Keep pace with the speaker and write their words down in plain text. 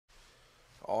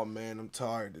Oh man, I'm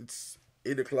tired. It's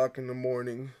 8 o'clock in the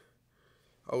morning.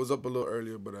 I was up a little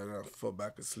earlier, but I fell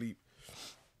back asleep.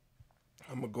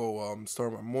 I'm gonna go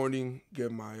start my morning, get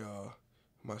my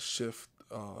my shift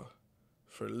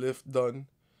for Lyft done,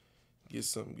 get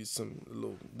some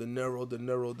little dinero,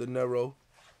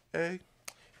 hey,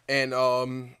 and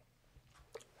I'm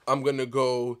gonna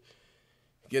go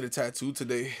get a tattoo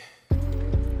today.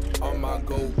 On my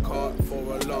go-kart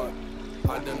for a lot.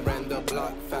 I done ran the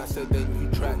block faster than you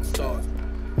track stars.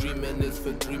 Dreaming is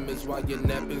for dreamers while you're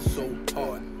napping so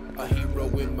hard. A hero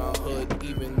in my hood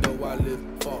even though I live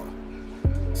far.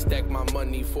 Stack my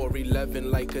money for 11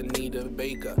 like Anita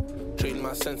Baker. Train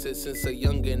my senses since a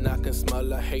youngin', I can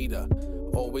smell a hater.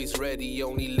 Always ready,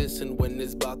 only listen when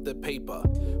it's about the paper.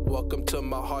 Welcome to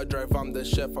my hard drive, I'm the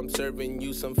chef, I'm serving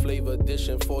you some flavor.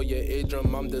 Dishing for your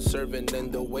eardrum, I'm the servant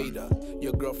and the waiter.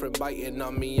 Your girlfriend biting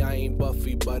on me, I ain't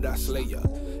Buffy, but I slay her.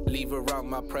 Leave her out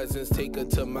my presence, take her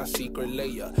to my secret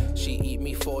layer. She eat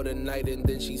me for the night and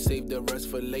then she save the rest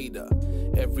for later.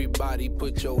 Everybody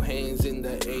put your hands in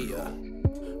the air,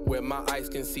 where my eyes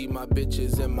can see my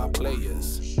bitches and my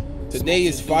players. Today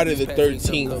is Friday the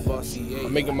 13th.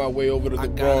 I'm making my way over to the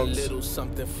Bronx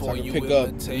so I can pick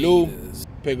up Lou,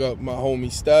 pick up my homie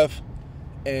Steph,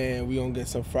 and we gonna get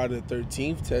some Friday the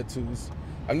 13th tattoos.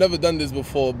 I've never done this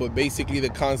before, but basically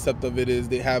the concept of it is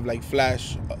they have like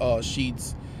flash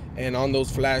sheets, and on those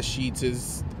flash sheets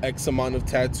is X amount of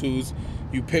tattoos.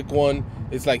 You pick one,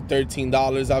 it's like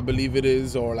 $13, I believe it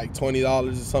is, or like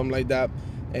 $20 or something like that.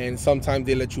 And sometimes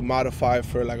they let you modify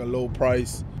for like a low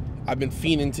price. I've been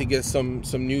fiending to get some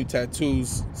new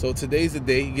tattoos, so today's the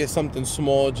day. Get something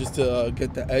small just to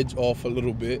get the edge off a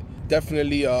little bit.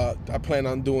 Definitely, I plan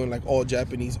on doing like all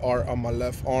Japanese art on my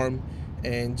left arm,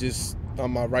 and just on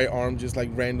my right arm, just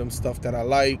like random stuff that I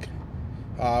like.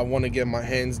 I want to get my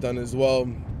hands done as well,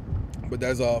 but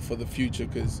that's all for the future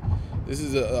because this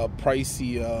is a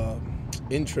pricey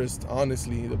interest,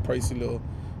 honestly. The pricey little,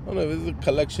 I don't know, it's a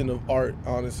collection of art,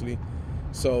 honestly.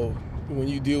 So when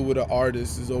you deal with an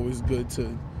artist, it's always good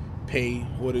to pay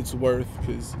what it's worth,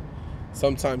 because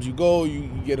sometimes you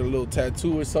get a little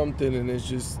tattoo or something and it's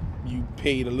just you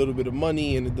paid a little bit of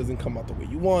money and it doesn't come out the way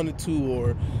you want it to,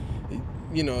 or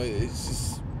you know,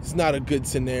 it's not a good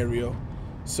scenario.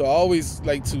 So I always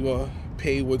like to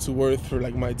pay what's worth for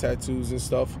like my tattoos and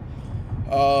stuff.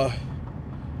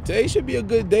 Today should be a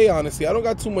good day, honestly. I don't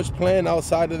got too much planned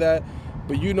outside of that.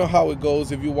 But you know how it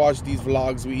goes. If you watch these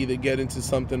vlogs, we either get into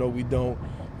something or we don't.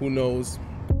 Who knows?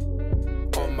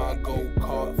 On my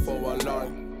go-kart for a lark.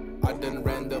 I done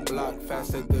ran the block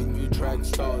faster than you track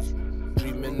stars.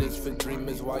 Dreaming is for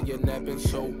dreamers while you're napping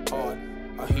so hard.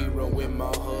 A hero in my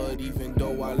hood even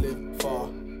though I live far.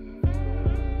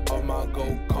 On my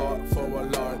go-kart for a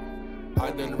lark. I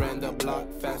done ran the block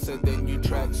faster than you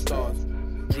track stars.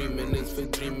 Dreaming is for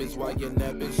dreamers while you're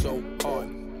napping so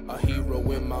hard. A hero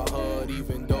in my hood,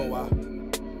 even though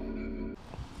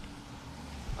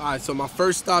Alright, so my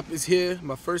first stop is here.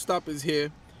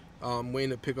 I'm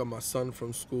waiting to pick up my son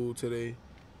from school today.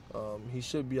 He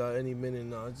should be out any minute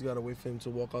now. I just gotta wait for him to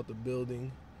walk out the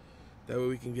building. That way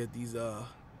we can get these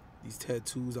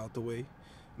tattoos out the way.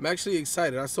 I'm actually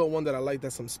excited. I saw one that I liked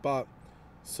at some spot.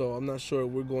 So I'm not sure.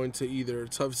 We're going to either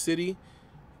Tuff City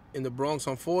in the Bronx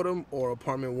on Fordham or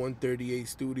apartment 138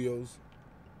 Studios.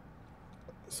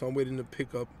 So I'm waiting to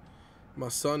pick up my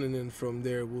son, and then from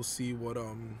there we'll see what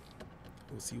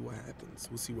happens.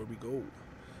 We'll see where we go.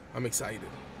 I'm excited.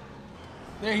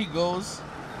 There he goes.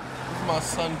 This is my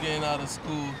son getting out of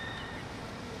school.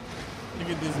 Look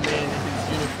at this man in his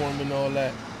uniform and all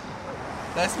that.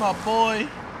 That's my boy.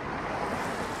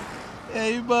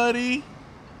 Hey, buddy.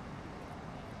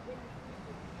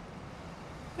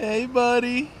 Hey,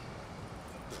 buddy.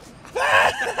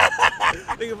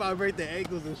 Think about break the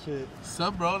ankles and shit. What's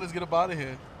up, bro? Let's get up out of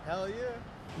here. Hell yeah.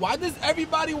 Why does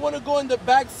everybody want to go in the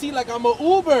back seat like I'm an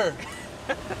Uber?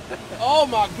 Oh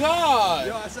my God.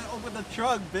 Yo, I said open the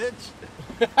trunk, bitch.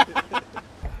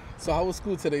 So how was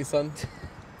school today, son?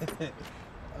 It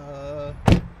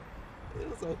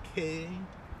was okay.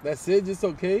 That's it? Just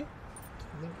okay?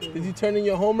 Did you turn in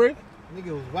your homework?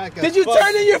 Nigga was whack as Did you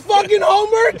turn in your fucking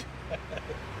homework?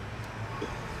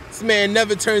 This man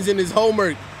never turns in his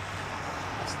homework.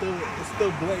 It's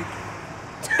still blank.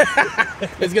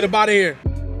 Let's get up out of here.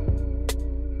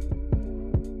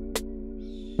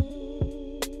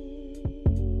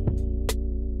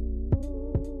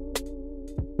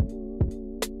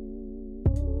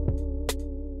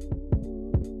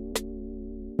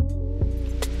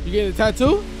 You getting a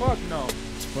tattoo? Fuck no.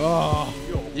 Oh,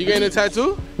 you getting a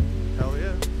tattoo? Hell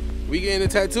yeah. We getting a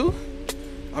tattoo?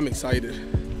 I'm excited.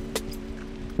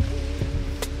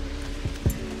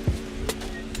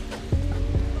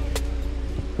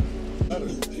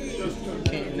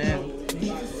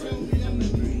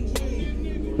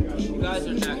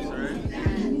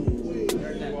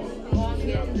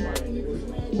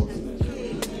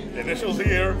 Initials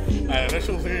here, and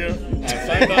initials here, and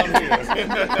sign down here.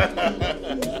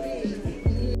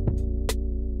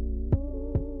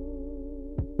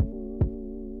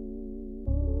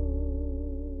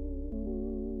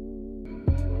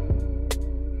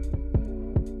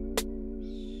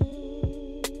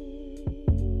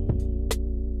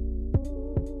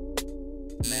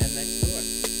 Man next door.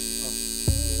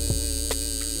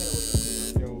 Yo,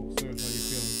 sir, how you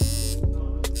feeling?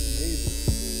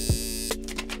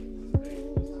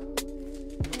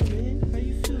 Man, how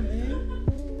you feel, man?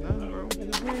 Nah, bro.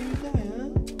 Nigga, where you going,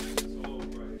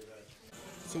 huh?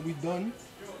 So we done.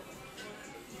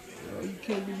 You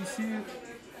can't really see it.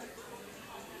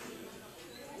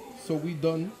 So we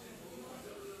done.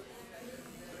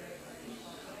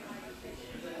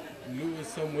 Lou is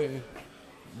somewhere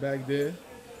back there.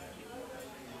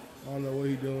 I don't know what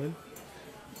he doing.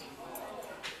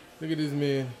 Look at this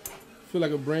man. Feel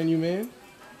like a brand new man.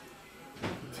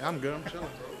 Yeah, I'm good. I'm chilling,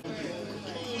 bro.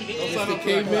 Mr.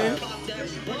 Caveman.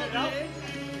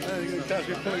 You catch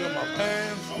me pulling up my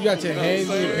pants. You got your hands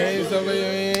in your pants over your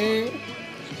hand.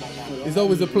 It's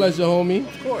always a pleasure, homie.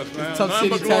 Of course, man. Tuff Nothing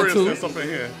City but Tattoo. gloriousness up in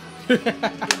here.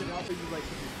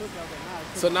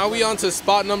 So now we on to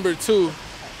spot number 2,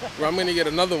 where I'm gonna get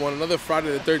another one, another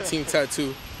Friday the 13th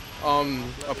tattoo.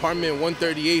 Apartment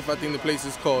 138th, I think the place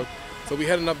is called. So we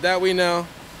heading up that way now.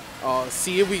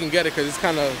 See if we can get it, cause it's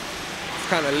kind of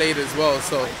late as well.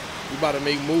 So we about to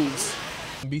make moves.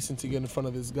 I'm beasting to get in front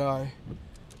of this guy.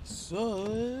 So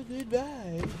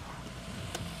goodbye.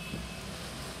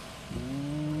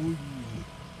 Ooh,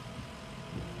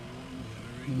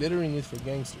 yeah. Littering is for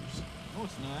gangsters. No,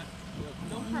 it's not.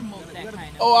 Don't promote that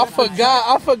kind of. Oh, I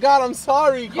forgot. I'm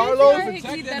sorry, Carlos.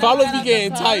 Keep that Carlos on be the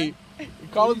getting top. tight.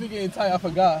 Carlos be getting tight. I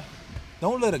forgot.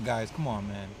 Don't let it, guys. Come on,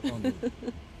 man. Don't do it.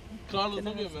 Carlos,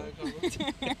 don't get mad, Carlos. Don't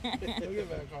get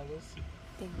mad, Carlos.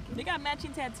 They got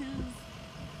matching tattoos,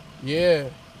 Yeah,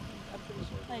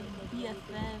 like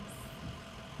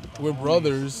BFFs. we're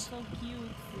brothers. So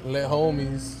cute. Let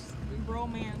homies.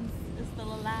 Bromance is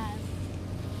still alive.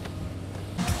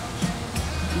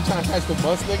 You trying to catch the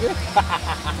bus, nigga?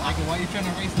 Nigga, why you trying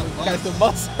to race the bus? Catch the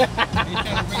bus? Why you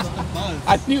trying to race the bus?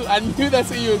 I knew that's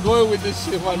where you were going with this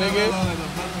shit, my nigga.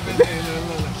 Look.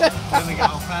 That nigga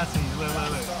out passing you. Look.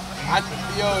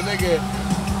 Yo, nigga.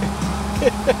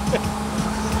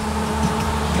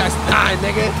 That's 9,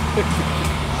 nigga.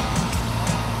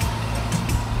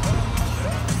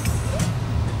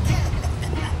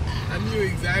 I knew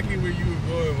exactly where you were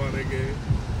going, my nigga.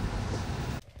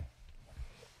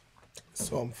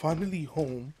 So I'm finally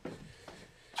home,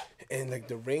 and like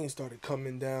the rain started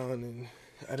coming down, and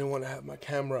I didn't want to have my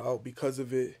camera out because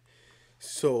of it.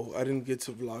 So I didn't get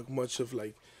to vlog much of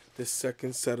like the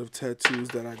second set of tattoos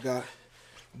that I got,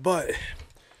 but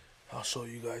I'll show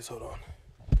you guys. Hold on.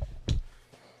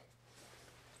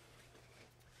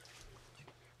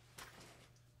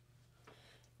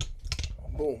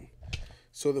 Boom.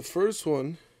 So the first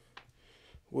one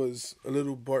was a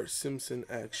little Bart Simpson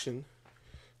action,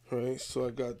 right? So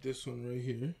I got this one right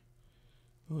here.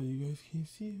 Oh, you guys can't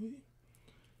see it, wait.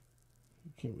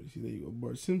 You can't really see. There you go,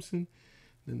 Bart Simpson.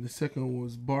 Then the second one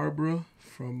was Barbara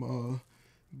from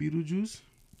Beetlejuice.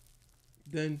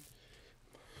 Then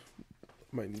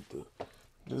might need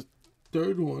the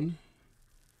third one.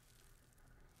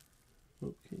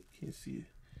 Okay, can't see it.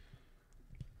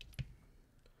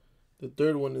 The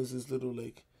third one is this little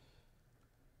like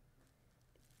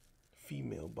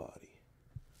female body.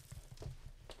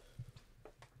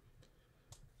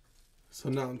 So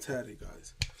now I'm tatted,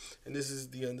 guys, and this is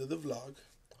the end of the vlog.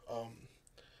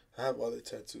 I have other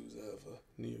tattoos. I have a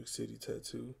New York City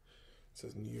tattoo. It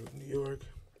says New York, New York.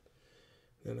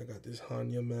 Then I got this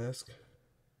Hanya mask.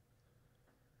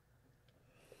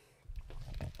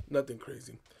 Nothing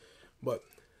crazy, but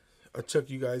I'll check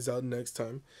you guys out next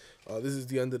time. This is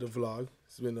the end of the vlog.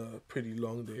 It's been a pretty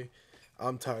long day.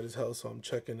 I'm tired as hell, so I'm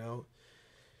checking out.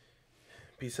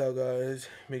 Peace out, guys.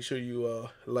 Make sure you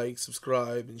like,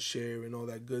 subscribe, and share, and all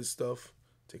that good stuff.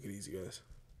 Take it easy, guys.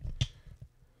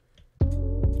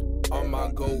 On my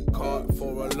go-kart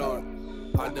for a lot.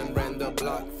 I done ran the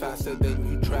block faster than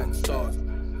you track stars.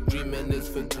 Dreaming is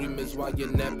for dreamers while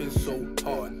you're napping so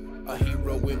hard. A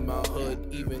hero in my hood,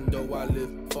 even though I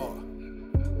live far.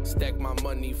 Stack my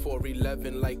money for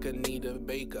 11 like Anita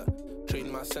Baker.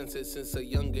 Train my senses since a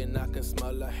youngin', I can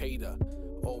smell a hater.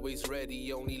 Always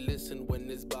ready, only listen when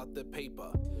it's about the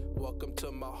paper. Welcome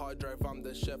to my hard drive, I'm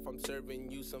the chef, I'm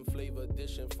serving you some flavor.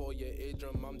 Dishing for your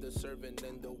eardrum, I'm the servant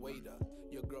and the waiter.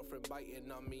 Your girlfriend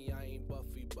biting on me, I ain't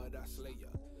Buffy, but I slay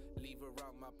her. Leave her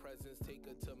out my presence, take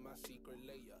her to my secret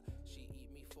layer. She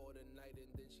eat me for the night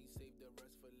and then she say